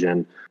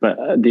autofusion?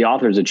 But the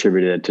authors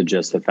attributed it to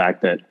just the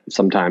fact that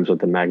sometimes with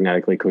the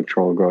magnetically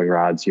controlled growing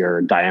rods,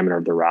 your diameter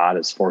of the rod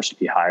is forced to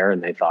be higher,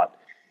 and they thought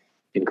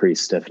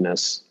increased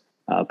stiffness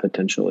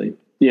potentially.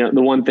 The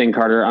one thing,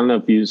 Carter, I don't know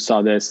if you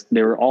saw this,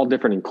 they were all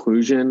different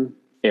inclusion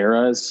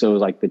eras. So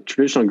like the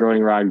traditional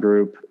growing rod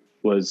group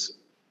was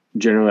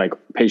generally like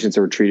patients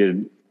that were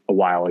treated a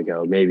while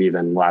ago, maybe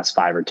even the last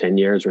 5 or 10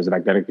 years, whereas the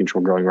magnetic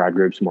control growing rod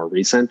group's more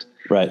recent.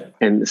 Right.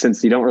 And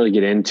since you don't really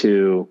get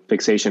into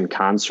fixation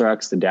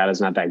constructs, the data is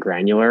not that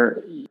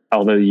granular.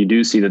 although you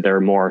do see that there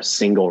are more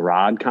single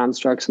rod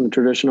constructs in the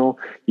traditional,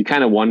 you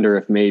kind of wonder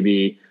if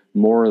maybe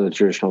more of the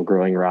traditional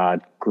growing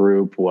rod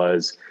group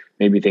was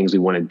maybe things we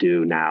want to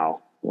do now,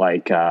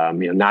 like,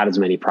 not as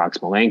many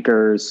proximal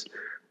anchors,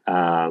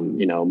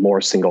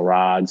 more single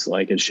rods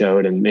like it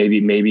showed. And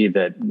maybe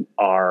that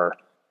our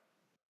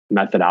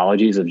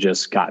methodologies have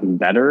just gotten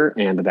better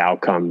and the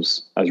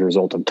outcomes as a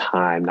result of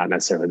time, not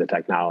necessarily the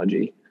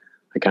technology.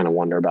 I kind of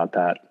wonder about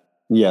that.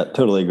 Yeah,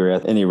 totally agree.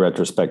 Any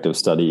retrospective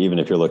study, even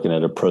if you're looking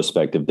at a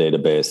prospective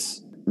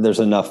database, there's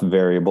enough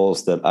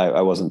variables that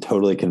I wasn't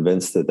totally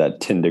convinced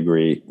that 10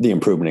 degree, the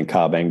improvement in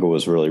Cobb angle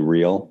was really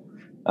real.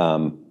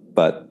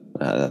 But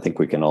I think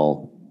we can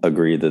all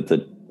agree that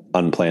the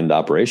unplanned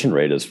operation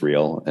rate is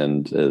real.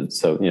 And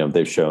so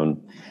they've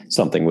shown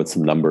something with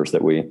some numbers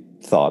that we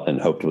thought and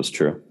hoped was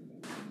true.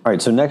 All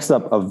right, so next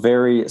up, a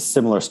very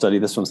similar study.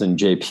 This one's in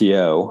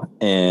JPO.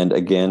 And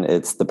again,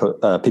 it's the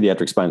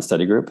Pediatric Spine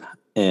Study Group.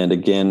 And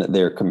again,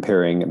 they're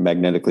comparing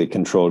magnetically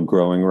controlled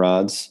growing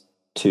rods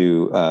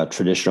to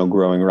traditional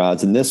growing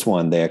rods. In this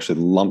one, they actually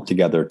lumped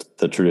together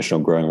the traditional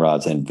growing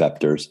rods and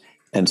vectors.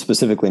 And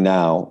specifically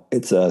now,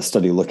 it's a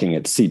study looking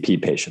at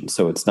CP patients.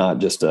 So it's not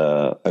just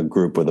a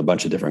group with a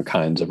bunch of different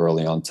kinds of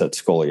early onset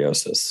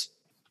scoliosis.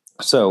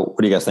 So what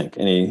do you guys think?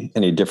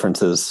 Any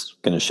differences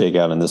going to shake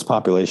out in this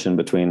population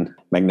between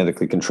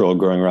magnetically controlled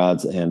growing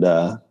rods and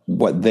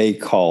what they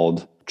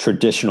called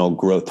traditional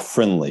growth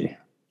friendly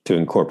to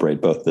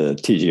incorporate both the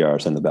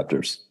TGRs and the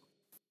vectors?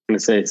 I'm going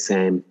to say the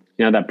same.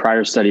 That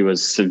prior study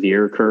was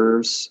severe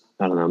curves.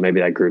 I don't know,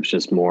 maybe that group's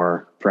just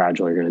more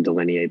fragile. You're going to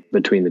delineate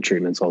between the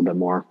treatments a little bit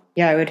more.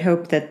 Yeah, I would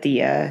hope that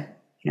the,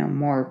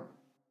 more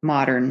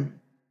modern,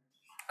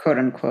 quote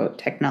unquote,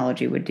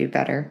 technology would do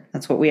better.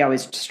 That's what we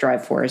always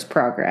strive for, is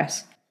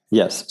progress.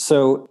 Yes.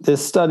 So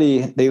this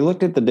study, they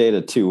looked at the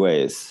data two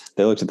ways.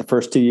 They looked at the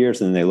first 2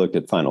 years and then they looked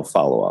at final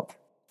follow-up.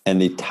 And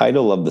the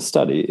title of the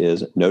study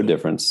is No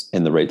Difference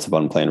in the Rates of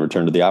Unplanned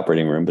Return to the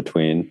Operating Room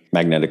Between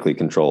Magnetically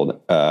Controlled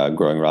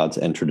Growing Rods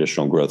and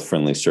Traditional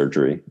Growth-Friendly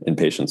Surgery in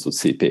Patients with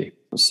CP.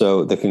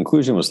 So the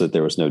conclusion was that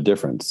there was no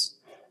difference.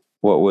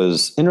 What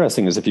was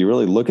interesting is if you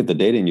really look at the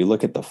data and you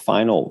look at the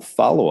final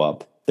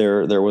follow-up,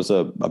 there was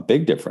a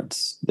big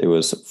difference. It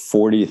was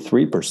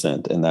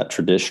 43% in that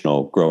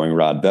traditional growing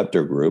rod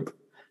vector group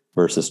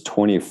versus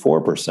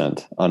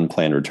 24%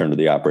 unplanned return to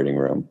the operating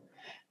room.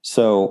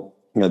 So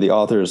the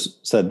authors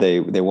said they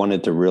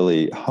wanted to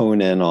really hone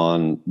in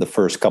on the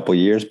first couple of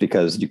years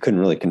because you couldn't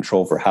really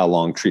control for how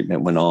long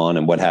treatment went on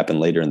and what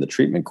happened later in the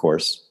treatment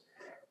course.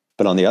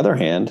 But on the other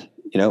hand,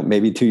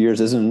 maybe 2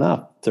 years isn't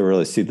enough to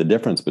really see the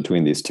difference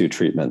between these two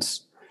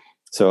treatments.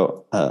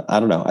 So I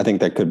don't know. I think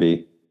that could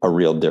be a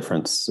real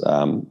difference.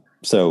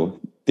 So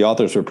the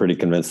authors were pretty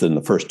convinced that in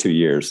the first 2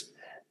 years,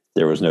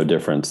 there was no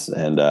difference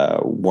and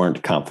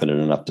weren't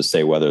confident enough to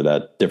say whether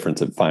that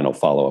difference in final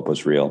follow-up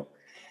was real.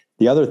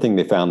 The other thing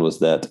they found was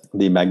that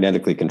the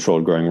magnetically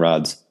controlled growing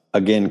rods,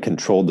 again,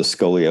 controlled the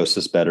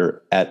scoliosis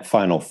better at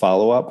final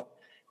follow-up.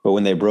 But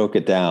when they broke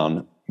it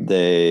down,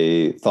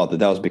 they thought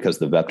that was because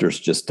the vectors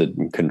just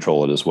didn't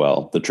control it as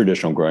well. The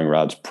traditional growing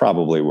rods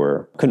probably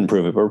couldn't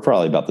prove it, but were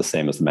probably about the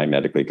same as the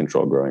magnetically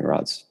controlled growing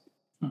rods.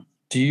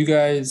 Do you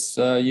guys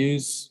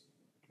use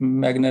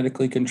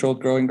magnetically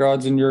controlled growing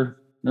rods in your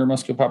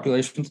neuromuscular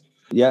populations?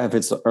 Yeah, if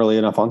it's early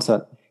enough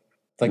onset.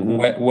 Like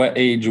what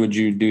age would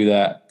you do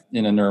that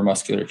in a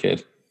neuromuscular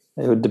kid?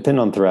 It would depend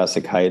on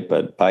thoracic height,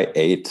 but by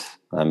 8,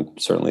 I'm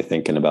certainly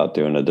thinking about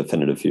doing a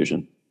definitive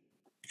fusion.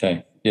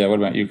 Okay. Yeah. What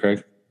about you,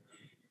 Craig?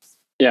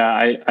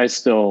 Yeah,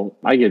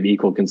 I give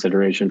equal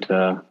consideration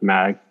to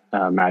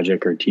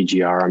Magic or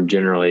TGR.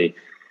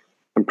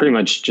 I'm pretty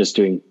much just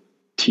doing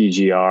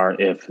TGR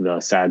if the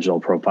sagittal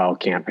profile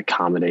can't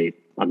accommodate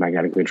a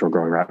magnetically controlled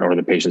growing rod or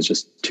the patient's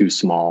just too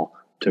small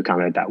to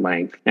accommodate that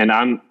length. And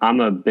I'm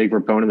a big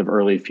proponent of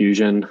early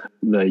fusion.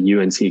 The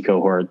UNC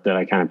cohort that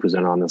I kind of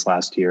presented on this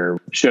last year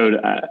showed,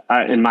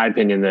 in my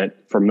opinion,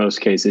 that for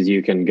most cases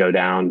you can go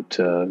down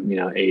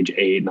to age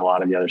 8, and a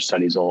lot of the other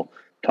studies will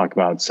talk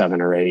about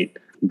 7 or 8,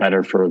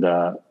 better for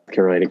the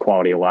care-related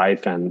quality of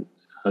life. And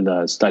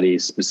the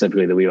studies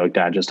specifically that we looked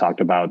at just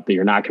talked about that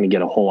you're not going to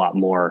get a whole lot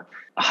more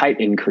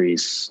height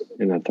increase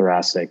in the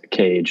thoracic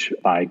cage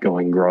by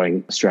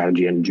growing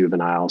strategy in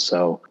juvenile.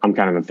 So I'm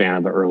kind of a fan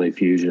of the early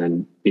fusion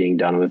and being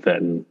done with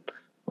it and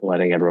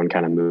letting everyone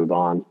kind of move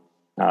on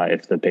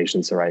if the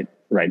patient's the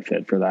right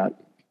fit for that.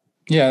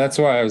 Yeah, that's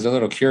why I was a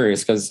little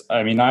curious because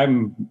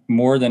I'm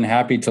more than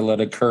happy to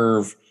let a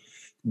curve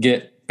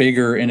get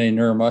bigger in a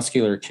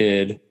neuromuscular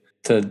kid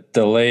to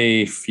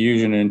delay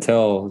fusion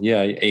until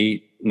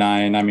 8,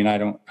 9.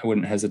 I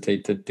wouldn't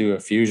hesitate to do a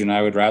fusion.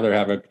 I would rather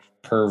have a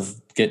curve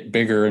get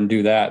bigger and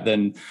do that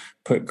than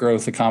put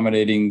growth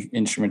accommodating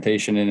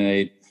instrumentation in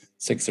a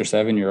 6 or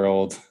 7 year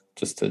old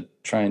just to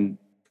try and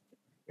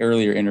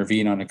earlier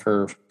intervene on a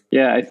curve.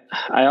 Yeah,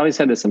 I always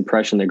had this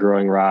impression that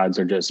growing rods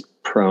are just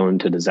prone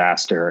to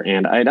disaster.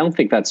 And I don't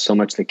think that's so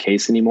much the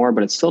case anymore,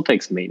 but it still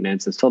takes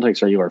maintenance. It still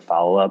takes regular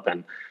follow-up,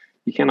 and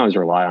you can't always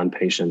rely on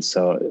patients.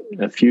 So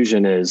a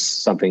fusion is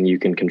something you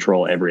can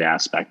control every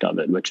aspect of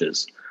it, which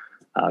is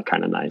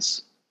kind of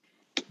nice.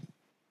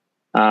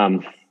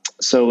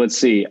 So let's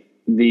see.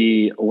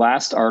 The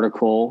last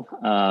article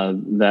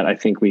that I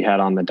think we had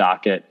on the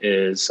docket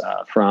is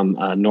from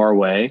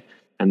Norway,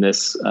 and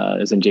this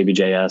is in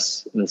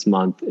JBJS this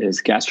month,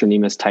 is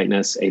gastrocnemius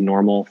tightness a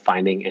normal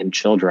finding in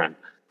children?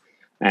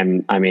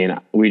 And I mean,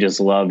 we just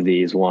love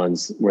these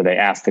ones where they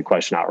ask the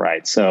question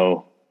outright.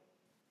 So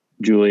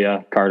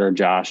Julia, Carter,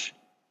 Josh,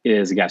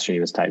 is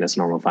gastrocnemius tightness a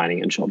normal finding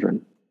in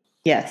children?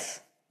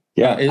 Yes.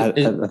 Yeah,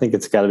 I think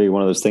it's got to be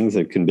one of those things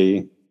that can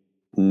be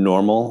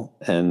normal,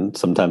 and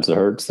sometimes it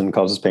hurts and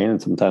causes pain,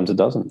 and sometimes it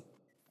doesn't.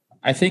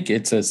 I think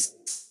it's a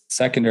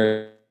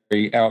secondary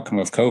outcome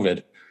of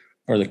COVID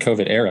or the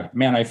COVID era.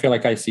 Man, I feel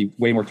like I see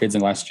way more kids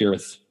than last year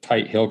with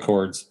tight heel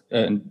cords,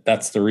 and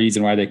that's the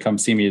reason why they come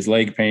see me is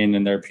leg pain,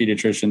 and their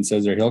pediatrician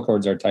says their heel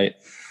cords are tight,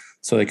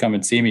 so they come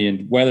and see me.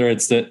 And whether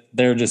it's that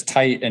they're just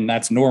tight and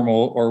that's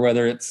normal, or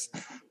whether it's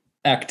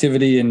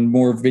activity and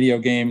more video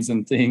games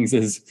and things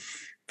is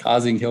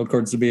causing heel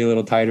cords to be a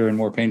little tighter and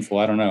more painful,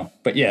 I don't know.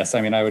 But yes,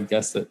 I mean, I would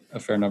guess that a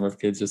fair number of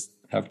kids just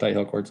have tight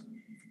heel cords.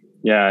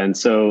 Yeah. And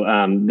so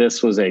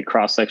this was a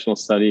cross-sectional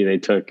study. They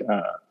took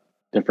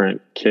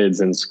different kids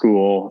in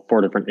school,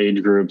 4 different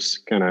age groups,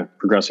 kind of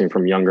progressing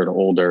from younger to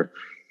older.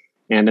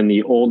 And in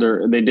the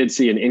older, they did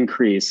see an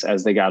increase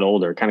as they got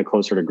older, kind of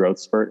closer to growth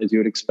spurt, as you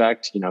would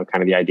expect, kind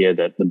of the idea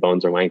that the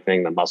bones are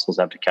lengthening, the muscles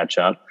have to catch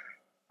up.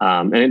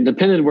 And it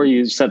depended where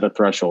you set the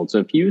threshold. So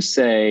if you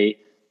say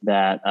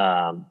that,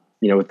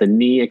 with the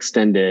knee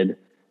extended,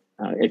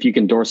 if you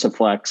can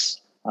dorsiflex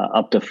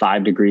up to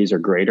 5 degrees or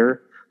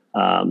greater,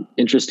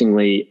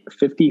 interestingly,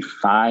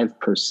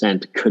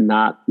 55% could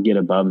not get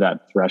above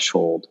that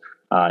threshold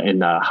in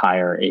the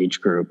higher age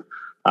group.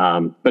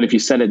 But if you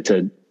set it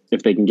to,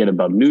 if they can get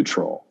above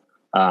neutral,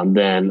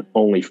 then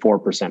only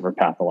 4% were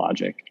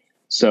pathologic.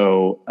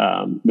 So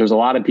there's a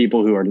lot of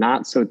people who are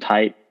not so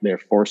tight, they're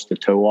forced to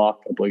toe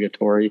walk,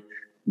 obligatory,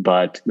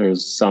 but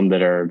there's some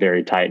that are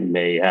very tight and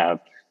they have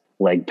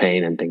leg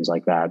pain and things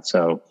like that.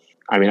 So,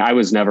 I mean, I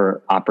was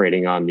never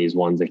operating on these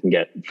ones that can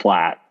get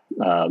flat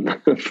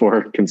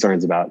for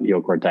concerns about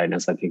heel cord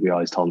tightness. I think we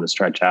always tell them to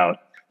stretch out,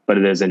 but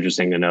it is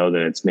interesting to know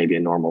that it's maybe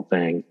a normal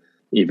thing.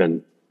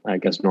 Even, I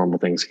guess, normal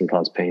things can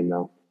cause pain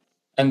though.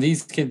 And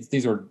these kids,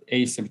 these were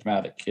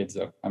asymptomatic kids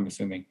though, I'm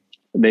assuming.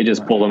 They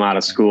just pulled them out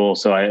of school.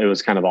 So it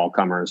was kind of all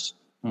comers.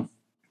 Yeah.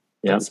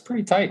 That's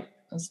pretty tight.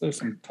 There's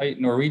some tight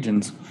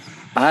Norwegians.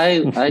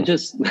 I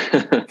just,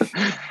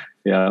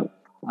 yeah.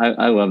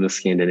 I love the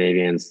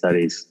Scandinavian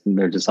studies.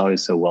 They're just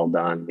always so well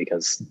done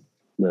because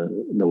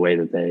the way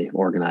that they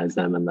organize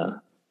them and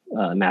the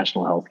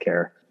national health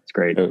care. It's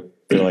great.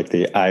 They're like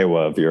the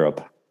Iowa of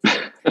Europe.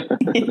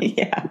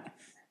 Yeah.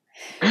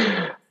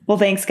 Well,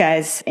 thanks,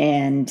 guys.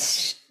 And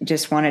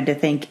just wanted to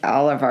thank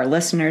all of our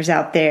listeners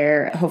out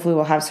there. Hopefully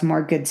we'll have some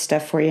more good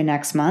stuff for you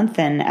next month.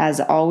 And as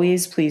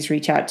always, please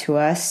reach out to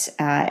us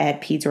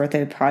at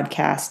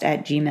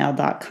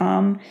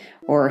pedsorthopodcast@gmail.com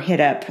or hit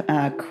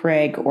up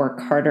Craig or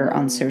Carter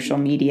on social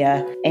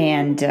media.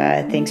 And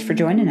thanks for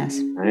joining us.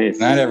 Nice.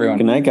 Night, everyone.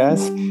 Good night,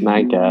 guys.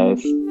 Night,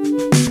 guys.